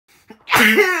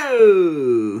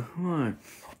What?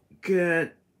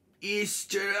 Get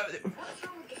Easter up there.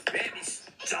 Baby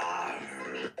star.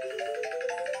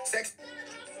 Sex.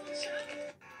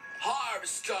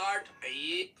 Harvest card.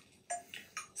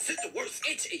 Sit the worst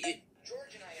itch.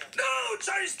 George and I am. No,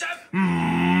 Charlie stuff.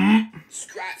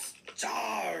 Scratch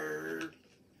star.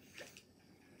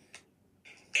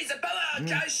 Isabella,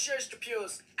 Cashiers to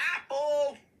Pius.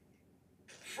 Apple.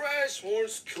 Fresh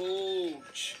horse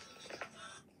coach.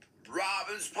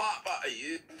 Robin's Papa.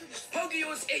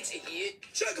 Pokemon's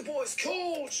Chugga Boy's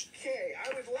coach. Okay,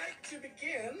 I would like to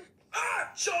begin.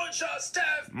 Sean Shaw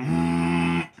Steph.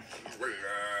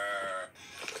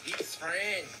 His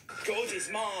friend. Coach's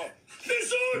mom.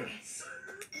 Listen.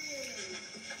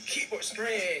 Keyboard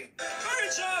string.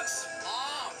 Iron Chucks.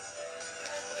 Mom.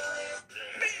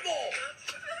 Meatball.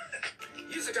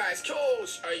 He's the guy's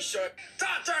coach. Are you sure?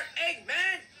 Dr.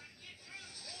 Eggman.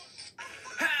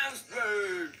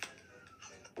 Hamsburg.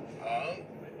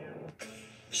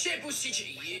 Shampoo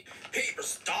CG. Paper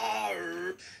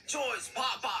Star. Choice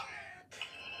Pop Pop.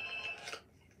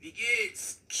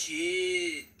 Begins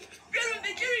kid.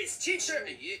 Begins teacher.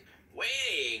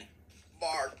 Waiting.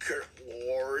 Marker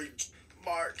orange.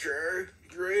 Marker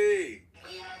gray.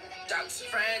 Ducks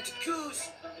friend goose.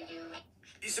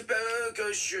 Isabella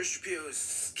goes pills.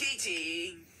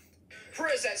 Skating.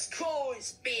 Princess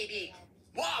Coins baby.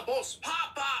 Wobbles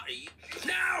Papa.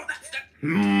 Now that's the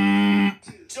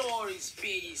Dory's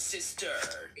baby sister.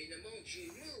 In the Emoji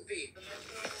movie.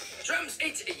 Drums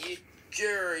it's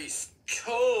Gary's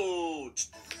coach.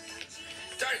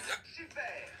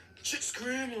 Chick's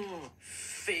grandma.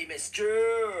 Famous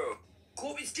girl.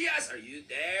 Kobe's Diaz, are you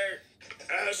there?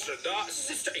 Astronaut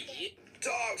sister.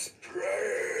 Dog's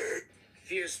break.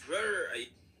 Fierce brother.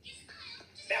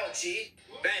 Belchi.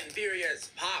 Van Furious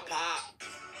Papa.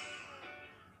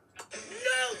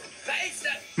 No, face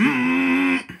that.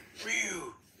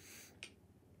 Ryu.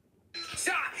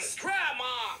 Socks,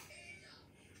 grandma.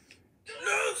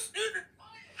 No,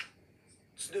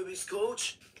 Snoopy's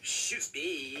coach.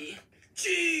 Shoopy.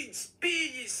 Jeans,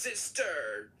 Beanie's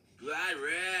sister. Glad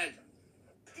red.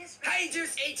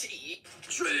 Pages H.E.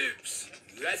 Troops.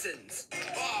 Lessons.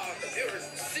 Bob, there's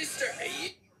sister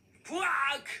E.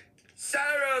 Black.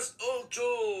 Sarah's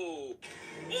Ojo.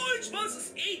 Orange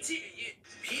Moses 80.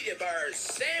 Peanut bar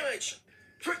sandwich.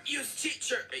 Produce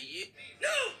teacher. No,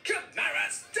 Camara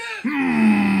stuff.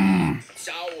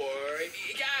 Sour.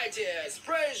 Gadgets.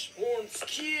 Fresh horns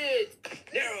kid.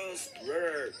 Narrows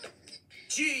bird.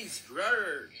 Cheese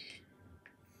bird.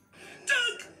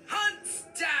 Duck hunts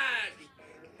dad.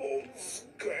 Bolts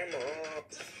grandma.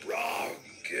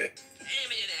 Rocket.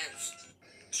 Eminence.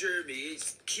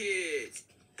 Jeremy's kids.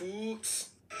 Boots.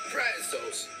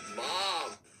 Pretzels.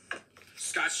 Mom.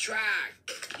 Scotch track.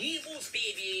 Evil's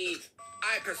baby.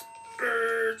 iPad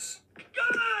birds.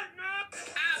 God, no.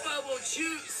 Apple will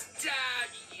choose dad.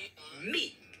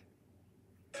 Me.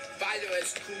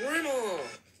 Vitamin's grandma.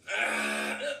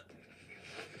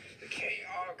 The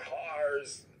KR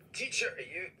cars. Teacher,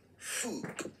 food.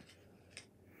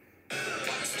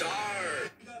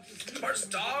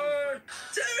 Star.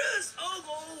 Sarah's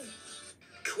uncle.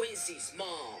 Quincy's mom.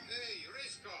 Hey,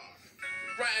 race car.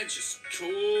 Ranch's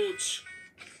coach.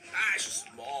 Ash's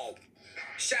mom.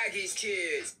 Shaggy's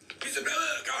kids.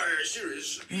 Isabella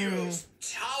Garcia's heroes.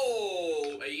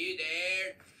 Towel. Are you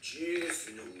there? Just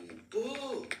no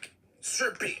book.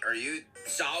 Strippy, are you?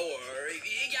 Sour.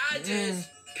 You got this.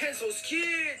 Pencil's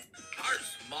kids.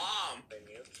 Heart's mom.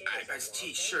 iPad's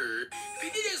t-shirt.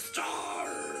 Vanilla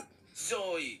Star.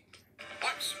 Zoe.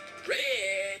 Heart's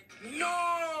red.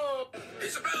 No.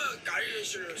 Isabella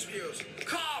Garcia's heroes.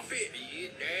 Coffee. Are you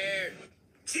there?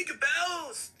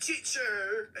 Tinkerbell's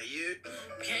teacher. Are you?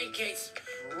 Pancake's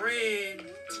friend.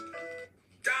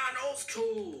 Donald's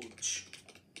coach.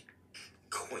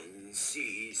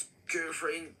 Quincy's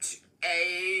girlfriend.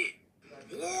 A.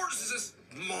 Horse's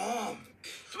mom.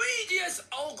 3DS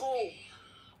uncle.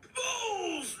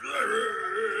 Bulls.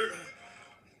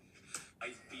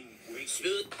 I've been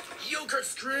waiting.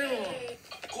 Yogurt's grandma.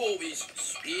 Kobe's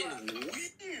spin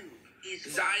wheel.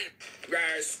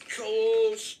 Zion's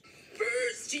coach.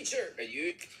 First teacher. Are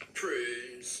you?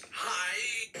 Prince.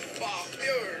 Hi. Bob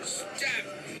yours.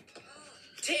 Jeff.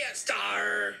 Tia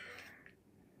Star.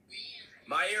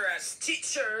 Myra's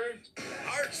teacher.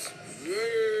 Arts.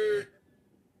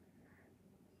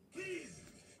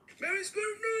 Mary's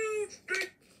good news.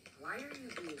 Why are you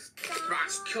being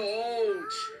Rock's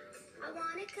coach. I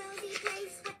want a cozy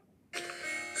place.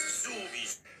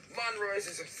 Subi's. Monroy's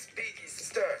is a speedy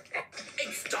sister.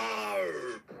 Star.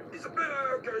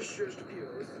 Isabella Garcia's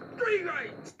views. Three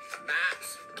rights.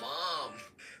 Maps. Mom.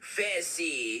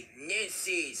 Fancy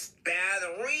Nancy's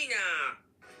ballerina.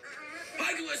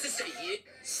 Hogwarts sister,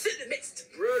 Cinnamon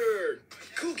brother.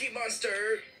 Cookie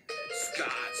Monster.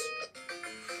 Scott.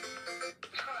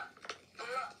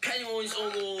 Penguins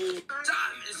almost.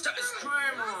 Stop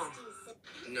grandma.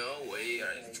 No way.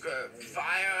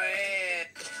 Fire it.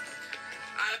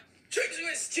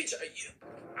 Tricks teacher.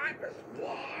 I'm a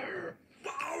war.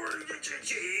 Power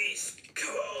cheese.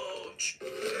 Coach.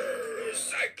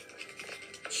 Psych.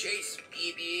 Chase,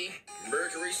 BB.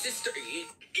 Mercury sister.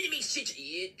 Enemy teacher.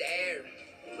 There.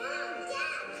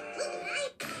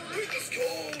 Wiggles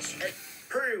goes.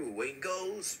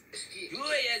 Periwinkles.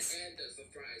 Yes. And the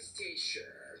surprise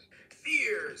t-shirt.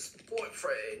 Fierce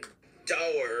boyfriend.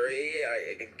 Don't worry,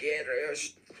 I can get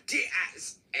it.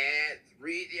 DS and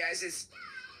 3DS's.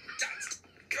 That's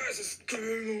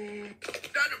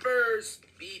Thunderbirds.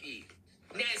 BB.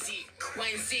 Nancy.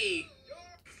 Quincy.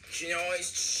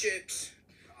 Noise chips.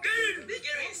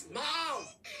 Beginnings. Mom.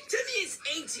 Timmy's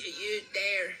 80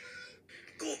 there.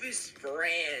 Goobie's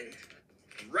brand.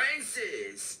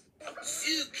 Rances.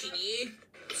 Zucchini.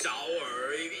 Sour.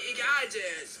 We got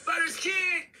this. Butter's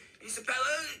kid.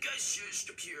 Isabella. Gushers.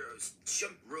 The Puros.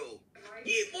 Jump roll.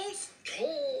 Most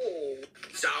tall.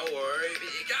 Sour.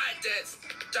 We got this.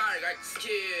 Dark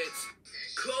kids.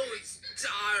 Chloe's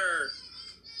daughter.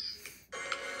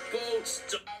 Boats.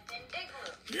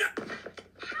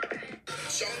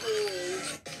 Jungle.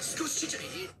 School's teacher.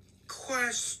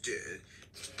 Question.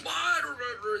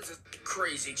 Moderators is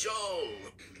Crazy Joe.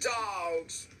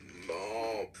 Dogs.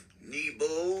 Mom.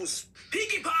 Nebos.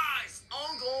 Pinkie Pies.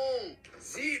 Uncle.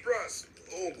 Zebras.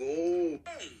 Uncle.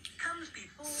 Hey, comes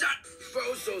before.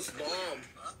 Frozo's mom.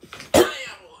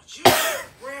 Pineapple. Junior.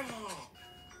 Grandma.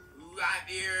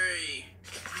 Library.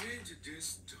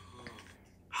 Introduce dog.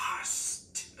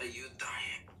 Host. Are you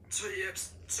dying?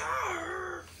 Trips.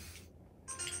 Star.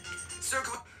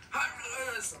 Circle.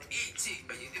 Hundreds. Eating.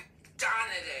 Are you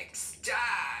Donald's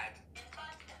dad?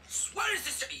 What is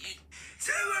this?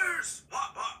 Sailors!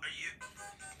 What are you?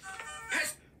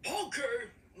 Pest,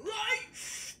 poker,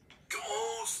 life,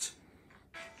 ghost,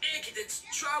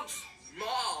 incandescent, Trump's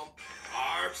mom,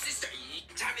 our sister,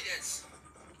 Tavidence.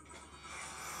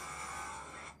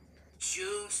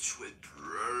 Choose with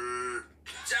brother.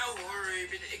 Don't worry,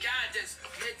 but I got this.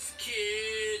 Let's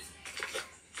kids.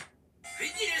 We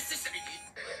need a sister.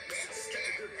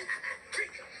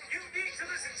 You need to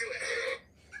listen to it.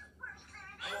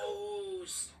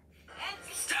 Hose.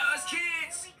 Stars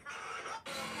kids.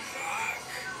 Fuck.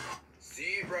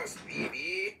 Zebras,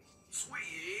 BB.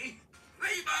 Sweetie.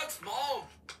 Ladybugs, mom.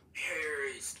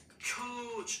 Harry's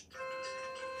coach.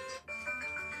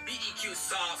 BDQ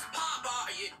sauce.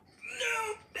 Papa, you.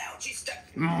 No. Belgy step.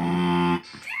 No.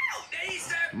 Daddy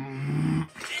step.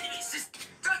 Enemy sister.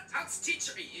 That's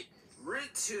teacher.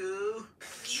 Ritu.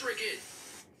 Tricket.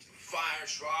 Fire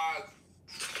shrug.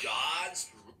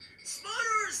 Gods.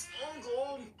 Smutters.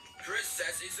 Uncle.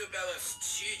 Princess Isabella's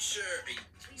teacher.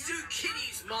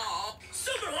 Zucchini's mom.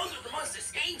 Super hungry for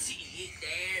monsters. Auntie.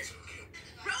 There's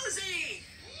Rosie.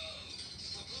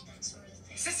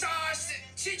 Sister's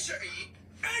teacher.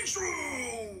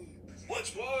 Andrew.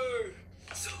 What's word?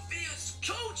 Sophia's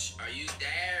coach. Are you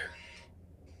there?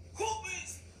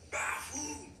 Hoopy's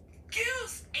bathroom.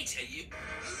 Gills. H.A.U.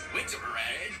 Winter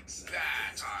Red.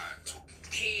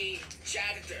 King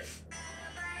Janitor.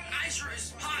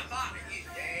 Isurus Papa. Are you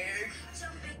there?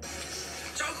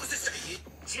 Jungle Sister.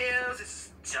 Tails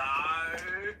is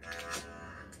dark.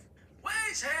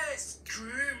 Where's his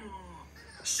grandma?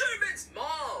 Sherman's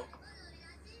mom.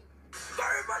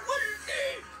 Fireman, what is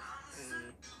his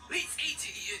name? Leeds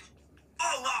 80.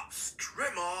 All up,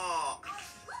 grandma.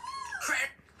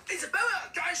 Crack.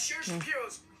 Isabella. Guys, share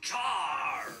Shapiro's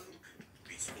car.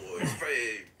 Beast Boys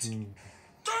fate.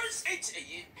 Thorns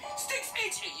 80. Sticks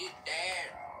 80. There.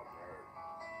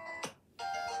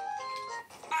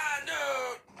 I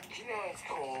know. You know it's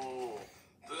cold.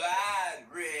 Blood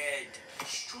red.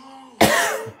 Strong.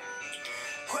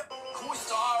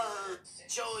 Co-star.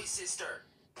 Joey's sister.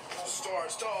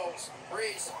 Stars, dogs,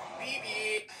 race,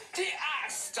 BB. D.I.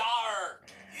 Star.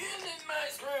 Union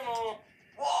Max Grandma.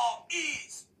 Wall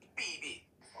is BB.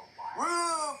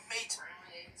 Roommate.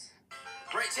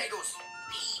 Great Taggles.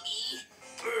 BB.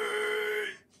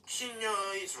 Bird. She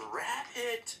knows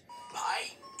rabbit.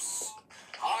 Pipes.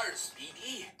 Hearts,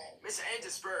 BB. Miss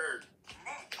Andersburg.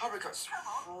 Hurricanes.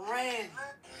 Friend.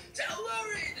 Don't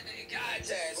worry, the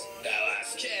contest. The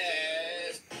last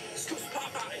kiss. Scoop's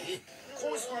Papa.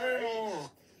 Course Grandma.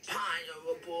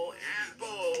 Pineapple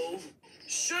Apple.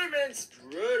 Sherman's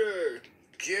brother.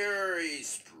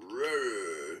 Gary's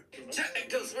brother.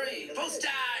 Technical 3. Post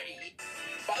die.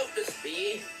 Focus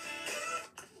B.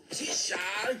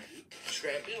 Star,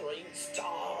 trampoline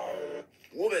star,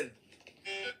 woman,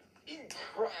 in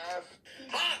craft,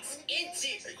 hot,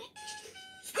 itchy,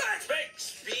 splash,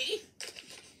 speedy.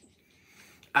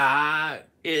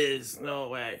 Is no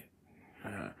way.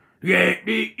 Get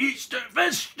the Easter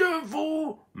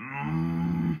festival.